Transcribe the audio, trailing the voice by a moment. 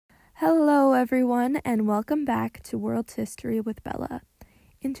everyone, and welcome back to World History with Bella.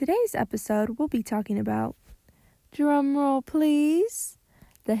 In today's episode, we'll be talking about, drumroll please,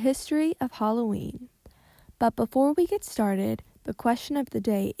 the history of Halloween. But before we get started, the question of the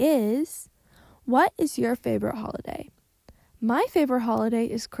day is, what is your favorite holiday? My favorite holiday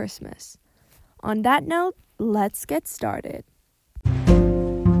is Christmas. On that note, let's get started.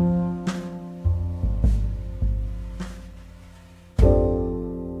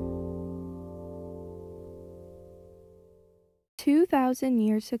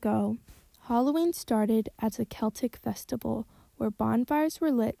 Years ago, Halloween started as a Celtic festival where bonfires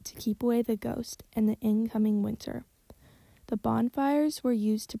were lit to keep away the ghost and the incoming winter. The bonfires were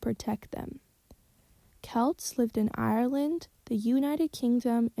used to protect them. Celts lived in Ireland, the United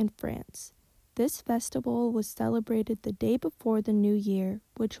Kingdom, and France. This festival was celebrated the day before the New Year,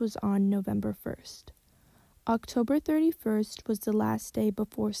 which was on November 1st. October 31st was the last day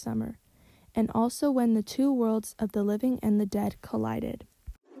before summer, and also when the two worlds of the living and the dead collided.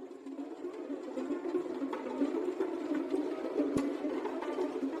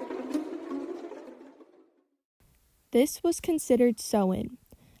 This was considered Samhain.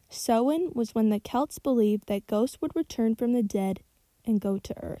 Samhain was when the Celts believed that ghosts would return from the dead and go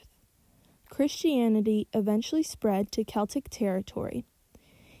to Earth. Christianity eventually spread to Celtic territory.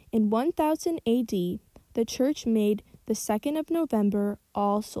 In 1000 AD, the church made the 2nd of November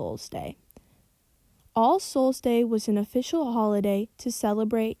All Souls' Day. All Souls' Day was an official holiday to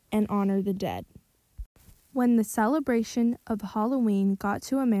celebrate and honor the dead. When the celebration of Halloween got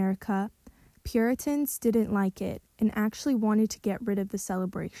to America, Puritans didn't like it and actually wanted to get rid of the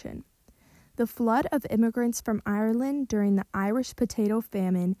celebration. The flood of immigrants from Ireland during the Irish potato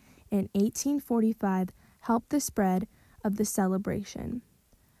famine in 1845 helped the spread of the celebration.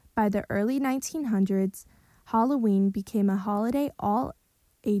 By the early 1900s, Halloween became a holiday all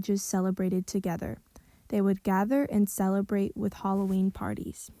ages celebrated together. They would gather and celebrate with Halloween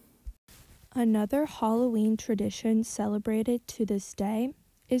parties. Another Halloween tradition celebrated to this day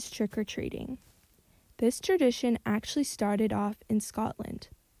is trick-or-treating. This tradition actually started off in Scotland.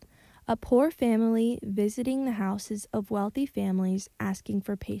 A poor family visiting the houses of wealthy families asking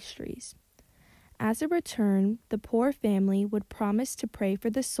for pastries. As a return, the poor family would promise to pray for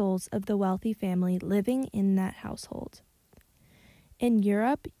the souls of the wealthy family living in that household. In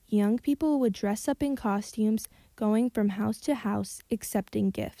Europe, young people would dress up in costumes, going from house to house, accepting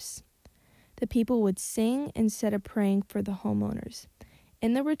gifts. The people would sing instead of praying for the homeowners.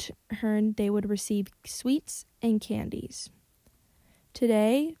 In the return, they would receive sweets and candies.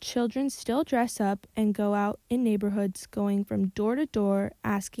 Today, children still dress up and go out in neighborhoods, going from door to door,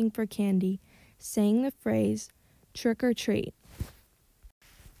 asking for candy, saying the phrase, trick or treat.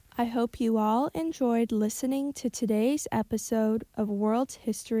 I hope you all enjoyed listening to today's episode of World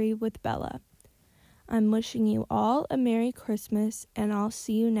History with Bella. I'm wishing you all a Merry Christmas, and I'll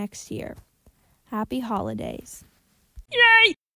see you next year. Happy holidays. Yay!